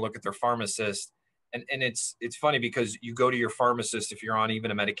people are going to look at their pharmacist. And it's funny because you go to your pharmacist if you're on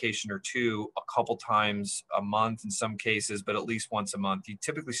even a medication or two a couple times a month in some cases, but at least once a month. You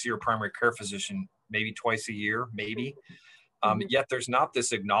typically see your primary care physician maybe twice a year, maybe. Yet there's not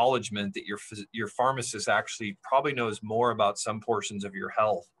this acknowledgement that your pharmacist actually probably knows more about some portions of your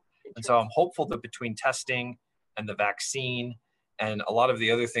health. And so I'm hopeful that between testing and the vaccine and a lot of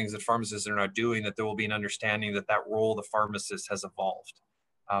the other things that pharmacists are not doing, that there will be an understanding that role of the pharmacist has evolved.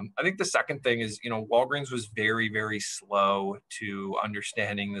 I think the second thing is, Walgreens was very, very slow to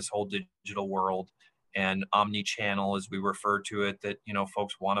understanding this whole digital world and omni-channel, as we refer to it, that,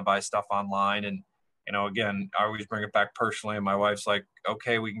 folks want to buy stuff online. And, again, I always bring it back personally. And my wife's like,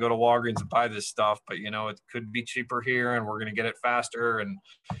 okay, we can go to Walgreens and buy this stuff, but, it could be cheaper here and we're going to get it faster. And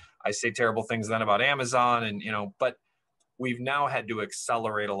I say terrible things then about Amazon and, but we've now had to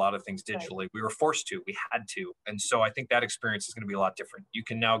accelerate a lot of things digitally. We were forced to, we had to. And so I think that experience is going to be a lot different. You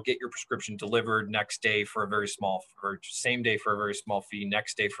can now get your prescription delivered next day for a very small, or same day for a very small fee,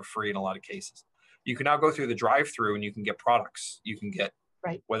 next day for free in a lot of cases. You can now go through the drive-through and you can get products. You can get,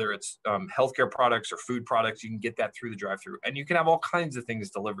 whether it's healthcare products or food products, you can get that through the drive-through. And you can have all kinds of things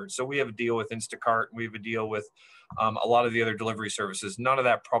delivered. So we have a deal with Instacart. We have a deal with a lot of the other delivery services. None of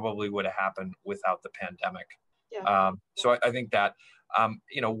that probably would have happened without the pandemic. So I think that,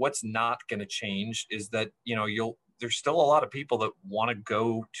 you know, what's not going to change is that, you know, there's still a lot of people that want to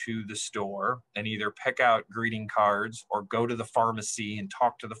go to the store and either pick out greeting cards or go to the pharmacy and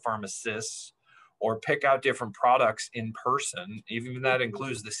talk to the pharmacists or pick out different products in person. Even that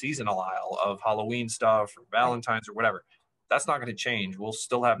includes the seasonal aisle of Halloween stuff or Valentine's or whatever. That's not going to change. We'll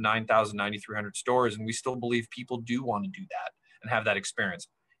still have 9,300 stores, and we still believe people do want to do that and have that experience.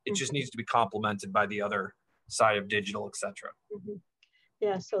 It just needs to be complemented by the other side of digital, et cetera.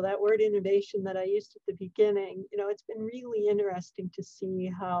 Yeah, so that word innovation that I used at the beginning, you know, it's been really interesting to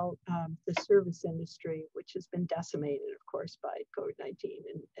see how the service industry, which has been decimated, of course, by COVID-19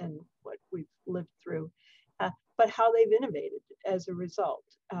 and what we've lived through, but how they've innovated as a result.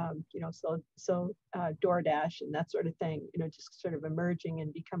 You know, so DoorDash and that sort of thing, you know, just sort of emerging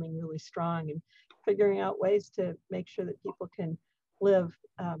and becoming really strong and figuring out ways to make sure that people can live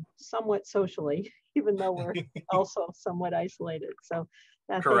somewhat socially, even though we're also somewhat isolated. So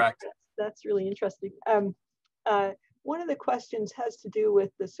correct. That's really interesting. One of the questions has to do with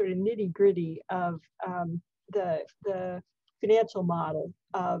the sort of nitty gritty of the financial model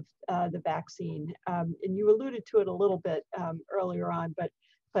of the vaccine. And you alluded to it a little bit earlier on, but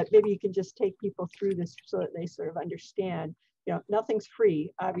maybe you can just take people through this so that they sort of understand. You know, nothing's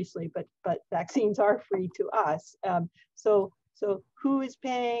free, obviously, but vaccines are free to us. So who is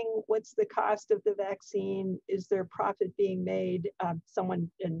paying? What's the cost of the vaccine? Is there profit being made?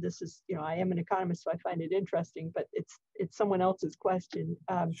 Someone, and this is, you know, I am an economist, so I find it interesting, but it's someone else's question.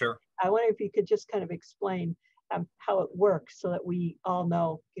 Sure. I wonder if you could just kind of explain how it works so that we all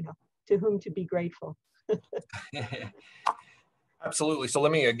know, you know, to whom to be grateful. Absolutely. So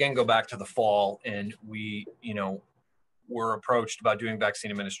let me again go back to the fall, and we, you know, were approached about doing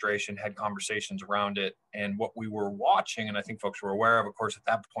vaccine administration, had conversations around it. And what we were watching, and I think folks were aware of course, at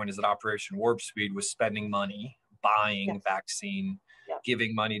that point, is that Operation Warp Speed was spending money, buying vaccine,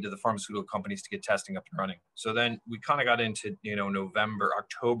 giving money to the pharmaceutical companies to get testing up and running. So then we kind of got into, you know, November,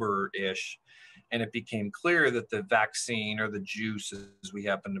 October-ish, and it became clear that the vaccine, or the juice as we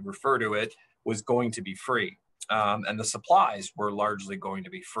happen to refer to it, was going to be free. And the supplies were largely going to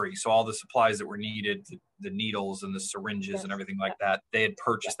be free. So all the supplies that were needed, the needles and the syringes and everything like that, they had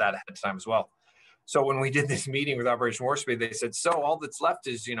purchased that ahead of time as well. So when we did this meeting with Operation Warp Speed, they said, so all that's left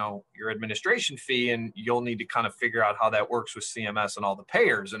is, you know, your administration fee, and you'll need to kind of figure out how that works with CMS and all the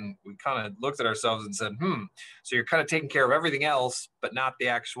payers. And we kind of looked at ourselves and said, so you're kind of taking care of everything else, but not the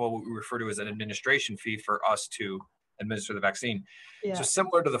actual, what we refer to as an administration fee for us to administer the vaccine. So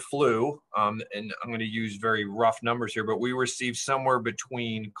similar to the flu, and I'm going to use very rough numbers here, but we received somewhere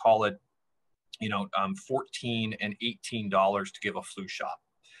between, call it, you know, $14 and $18 to give a flu shot.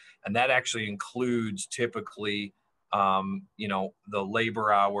 And that actually includes typically, you know, the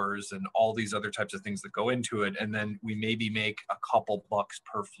labor hours and all these other types of things that go into it. And then we maybe make a couple bucks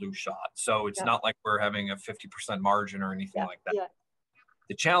per flu shot. So it's not like we're having a 50% margin or anything like that.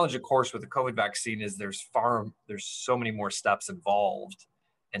 The challenge, of course, with the COVID vaccine is there's so many more steps involved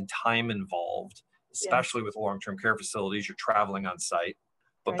and time involved, especially with long-term care facilities. You're traveling on site.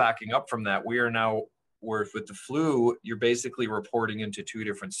 But backing up from that, where with the flu, you're basically reporting into two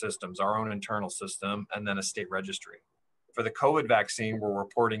different systems, our own internal system and then a state registry. For the COVID vaccine, we're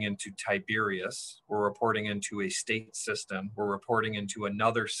reporting into Tiberius, we're reporting into a state system, we're reporting into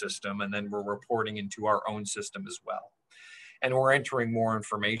another system, and then we're reporting into our own system as well. And we're entering more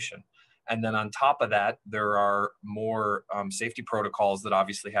information. And then on top of that, there are more safety protocols that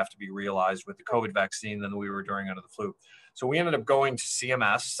obviously have to be realized with the COVID vaccine than we were doing under the flu. So we ended up going to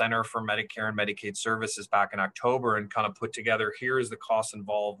CMS, Center for Medicare and Medicaid Services, back in October and kind of put together, here's the cost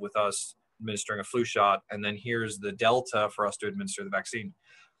involved with us administering a flu shot, and then here's the delta for us to administer the vaccine.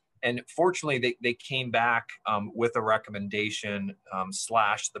 And fortunately, they came back with a recommendation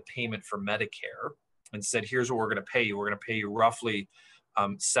slash the payment for Medicare, and said, here's what we're going to pay you. We're going to pay you roughly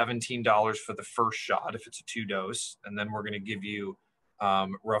 $17 for the first shot if it's a 2-dose. And then we're going to give you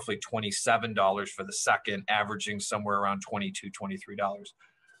roughly $27 for the second, averaging somewhere around $22,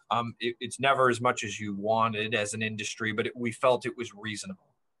 $23. It's never as much as you wanted as an industry, but we felt it was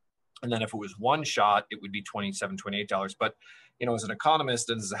reasonable. And then if it was one shot, it would be $27, $28. But, you know, as an economist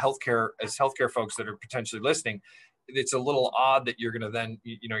and as healthcare folks that are potentially listening, it's a little odd that you're going to then,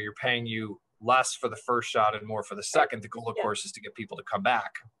 you know, you're paying you less for the first shot and more for the second. The goal, of course, is to get people to come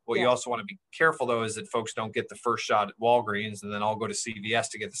back. What you also want to be careful, though, is that folks don't get the first shot at Walgreens and then all go to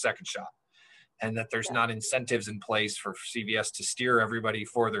CVS to get the second shot. And that there's not incentives in place for CVS to steer everybody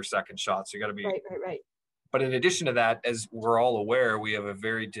for their second shot. So you got to be right. But in addition to that, as we're all aware, we have a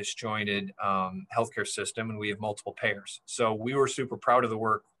very disjointed healthcare system, and we have multiple payers. So we were super proud of the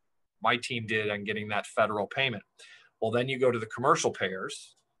work my team did on getting that federal payment. Well, then you go to the commercial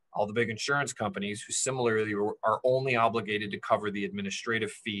payers, all the big insurance companies who similarly are only obligated to cover the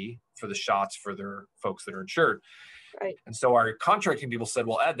administrative fee for the shots for their folks that are insured. Right. And so our contracting people said,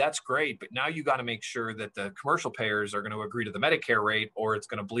 well, Ed, that's great, but now you got to make sure that the commercial payers are going to agree to the Medicare rate or it's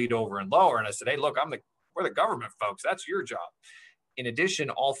going to bleed over and lower. And I said, hey, look, we're the government folks. That's your job. In addition,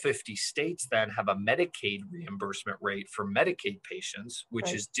 all 50 states then have a Medicaid reimbursement rate for Medicaid patients,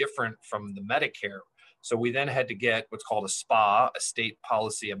 which is different from the Medicare. So we then had to get what's called a SPA, a state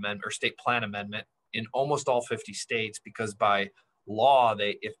policy amendment or state plan amendment in almost all 50 states, because by law,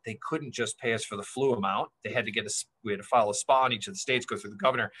 if they couldn't just pay us for the flu amount, we had to file a SPA in each of the states, go through the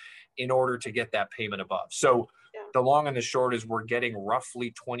governor in order to get that payment above. So the long and the short is we're getting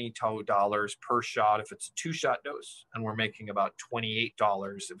roughly $22 per shot if it's a 2-shot dose, and we're making about $28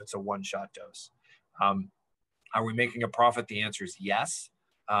 if it's a 1-shot dose. Are we making a profit? The answer is yes.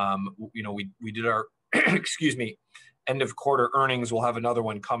 We did our, excuse me, end of quarter earnings. We'll have another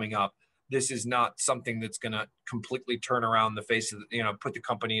one coming up. This is not something that's going to completely turn around the face of, put the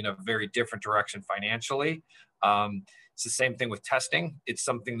company in a very different direction financially. It's the same thing with testing. It's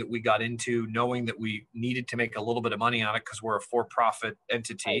something that we got into knowing that we needed to make a little bit of money on it because we're a for-profit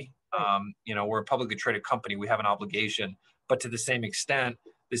entity. We're a publicly traded company. We have an obligation, but to the same extent,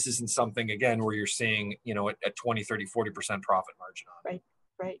 this isn't something, again, where you're seeing, a 20, 30, 40% profit margin on it.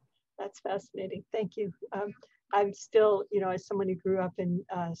 Right. That's fascinating. Thank you. I'm still, as someone who grew up in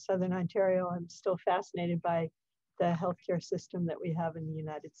Southern Ontario, I'm still fascinated by the healthcare system that we have in the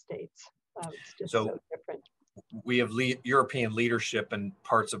United States. It's just so different. We have European leadership and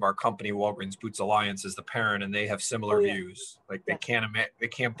parts of our company, Walgreens Boots Alliance, is the parent, and they have similar views. Like they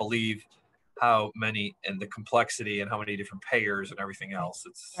can't believe how many and the complexity and how many different payers and everything else.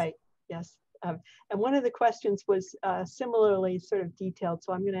 It's right. Yes. And one of the questions was similarly sort of detailed,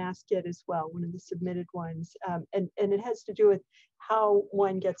 so I'm going to ask it as well, one of the submitted ones, and it has to do with how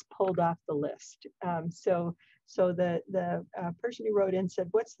one gets pulled off the list. So the person who wrote in said,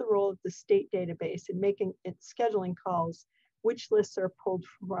 what's the role of the state database in making it scheduling calls? Which lists are pulled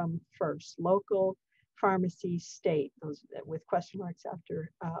from first? Local, pharmacy, state, those with question marks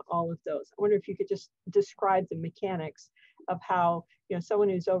after all of those. I wonder if you could just describe the mechanics of how someone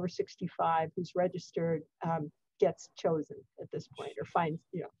who's over 65 who's registered gets chosen at this point, or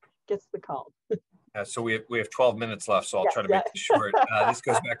gets the call. So we have 12 minutes left, so I'll try to make it short. This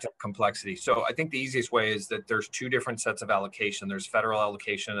goes back to complexity. So I think the easiest way is that there's 2 different sets of allocation. There's federal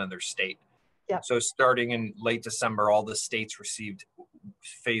allocation and there's state. So starting in late December, all the states received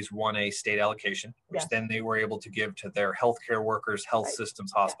phase 1A state allocation, which then they were able to give to their healthcare workers, health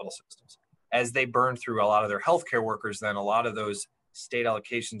systems, hospital systems. As they burned through a lot of their healthcare workers, then a lot of those state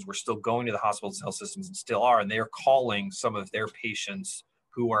allocations were still going to the hospitals and health systems, and still are, and they are calling some of their patients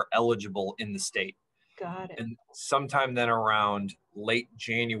who are eligible in the state. Got it. And sometime then around late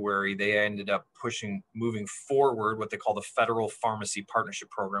January, they ended up moving forward what they call the Federal Pharmacy Partnership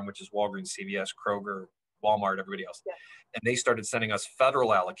Program, which is Walgreens, CVS, Kroger, Walmart, everybody else. And they started sending us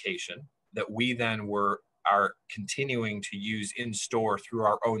federal allocation that we then are continuing to use in store through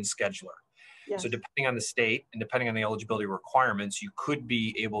our own scheduler. So depending on the state and depending on the eligibility requirements, you could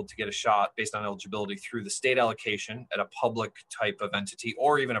be able to get a shot based on eligibility through the state allocation at a public type of entity,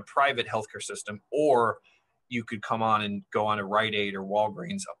 or even a private healthcare system, or you could come on and go on a Rite Aid or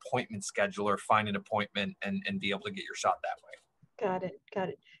Walgreens appointment scheduler, find an appointment and be able to get your shot that way. Got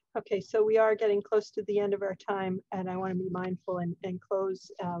it. Okay, so we are getting close to the end of our time, and I want to be mindful and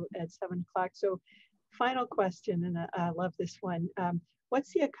close at 7 o'clock. So final question, and I love this one.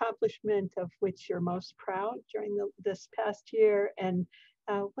 What's the accomplishment of which you're most proud during this past year, and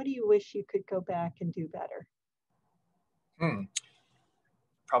what do you wish you could go back and do better?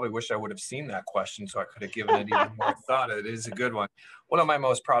 Probably wish I would have seen that question so I could have given it even more thought. It is a good one. What am I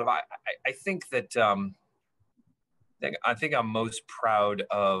most proud of? I think that I think I'm most proud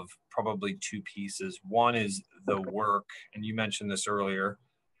of probably 2 pieces. One is the work, and you mentioned this earlier.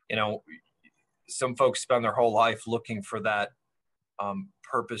 Some folks spend their whole life looking for that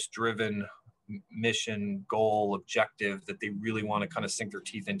purpose-driven mission, goal, objective that they really want to kind of sink their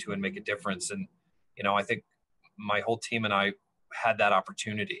teeth into and make a difference. And, I think my whole team and I had that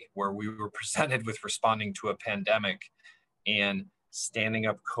opportunity where we were presented with responding to a pandemic and standing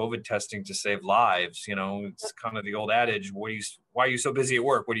up COVID testing to save lives. It's kind of the old adage, why are you so busy at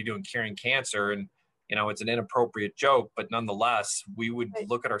work? What are you doing curing cancer? And, it's an inappropriate joke, but nonetheless, we would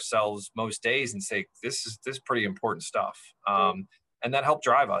look at ourselves most days and say, this is pretty important stuff. And that helped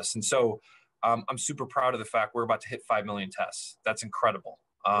drive us. And so I'm super proud of the fact we're about to hit 5 million tests. That's incredible.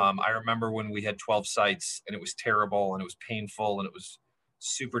 I remember when we had 12 sites and it was terrible and it was painful and it was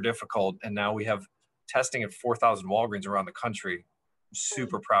super difficult. And now we have testing at 4,000 Walgreens around the country. I'm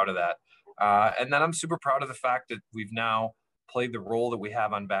super proud of that. And then I'm super proud of the fact that we've now played the role that we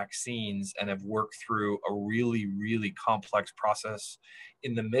have on vaccines and have worked through a really, really complex process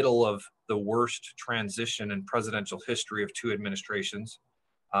in the middle of the worst transition in presidential history of 2 administrations.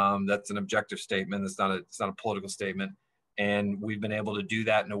 That's an objective statement. It's not a political statement. And we've been able to do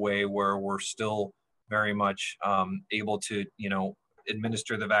that in a way where we're still very much able to,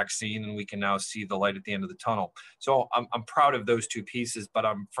 administer the vaccine, and we can now see the light at the end of the tunnel. So I'm proud of those 2 pieces, but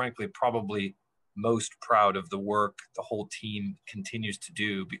I'm frankly probably most proud of the work the whole team continues to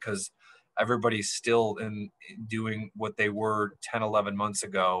do, because everybody's still doing what they were 10, 11 months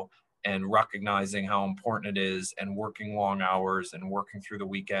ago, and recognizing how important it is, and working long hours and working through the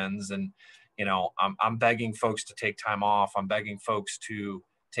weekends. And, I'm begging folks to take time off. I'm begging folks to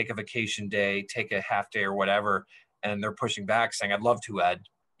take a vacation day, take a half day or whatever. And they're pushing back saying, I'd love to, Ed.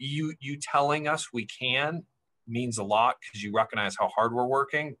 You telling us we can means a lot, because you recognize how hard we're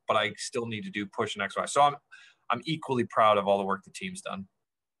working, but I still need to do push and X, Y. So I'm equally proud of all the work the team's done.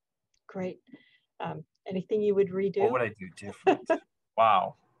 Great. Anything you would redo? What would I do different?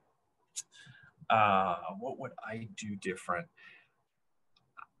 Wow. What would I do different?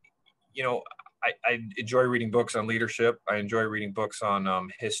 I enjoy reading books on leadership. I enjoy reading books on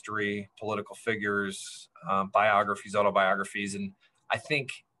history, political figures, biographies, autobiographies. And I think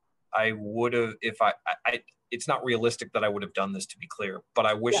I would have, it's not realistic that I would have done this, to be clear, but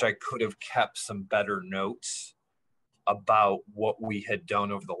I wish I could have kept some better notes about what we had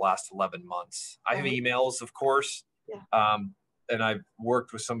done over the last 11 months. I have emails, of course, and I've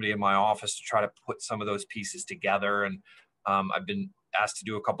worked with somebody in my office to try to put some of those pieces together. And I've been asked to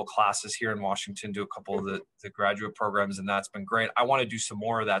do a couple classes here in Washington, do a couple of the graduate programs, and that's been great. I want to do some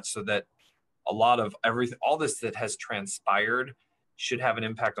more of that, so that a lot of everything, all this that has transpired, should have an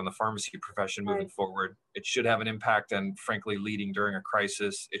impact on the pharmacy profession moving forward. It should have an impact on, frankly, leading during a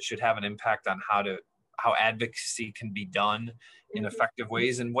crisis. It should have an impact on how advocacy can be done in effective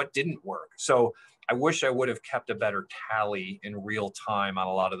ways, and what didn't work. So I wish I would have kept a better tally in real time on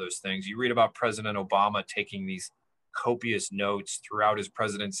a lot of those things. You read about President Obama taking these copious notes throughout his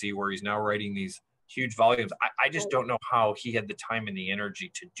presidency, where he's now writing these huge volumes. I just don't know how he had the time and the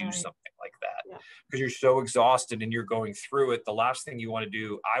energy to do something like that, because you're so exhausted and you're going through it. The last thing I want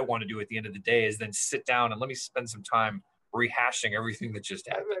to do at the end of the day, is then sit down and let me spend some time rehashing everything that just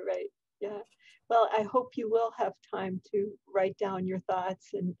happened. Right. Yeah. Well, I hope you will have time to write down your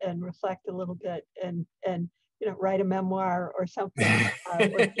thoughts and reflect a little bit, and write a memoir or something, or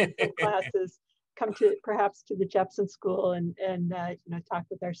take some classes. Come perhaps to the Jepson School and talk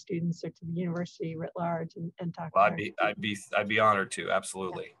with our students, or to the university writ large, and talk. Well, I'd be honored to.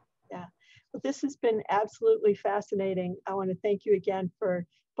 Absolutely. Yeah. Well, this has been absolutely fascinating. I want to thank you again for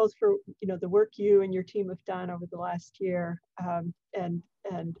both for the work you and your team have done over the last year, and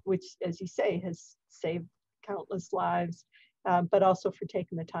which, as you say, has saved countless lives. But also for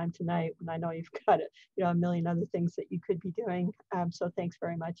taking the time tonight, when I know you've got a million other things that you could be doing. So thanks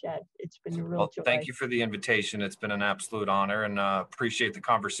very much, Ed. It's been a real joy. Thank you for the invitation. It's been an absolute honor, and appreciate the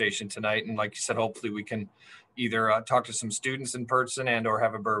conversation tonight. And like you said, hopefully we can either talk to some students in person or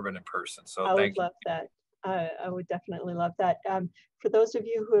have a bourbon in person. So I would love that. I would definitely love that. For those of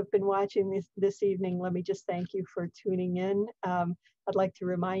you who have been watching this evening, let me just thank you for tuning in. I'd like to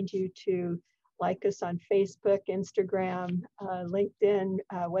remind you to like us on Facebook, Instagram, LinkedIn,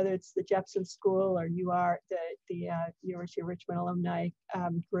 whether it's the Jepson School or you are the University of Richmond alumni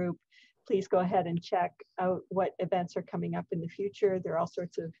group. Please go ahead and check out what events are coming up in the future. There are all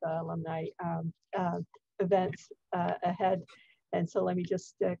sorts of alumni events ahead. And so let me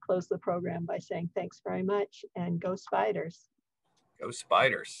just close the program by saying thanks very much, and go Spiders. Go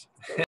Spiders.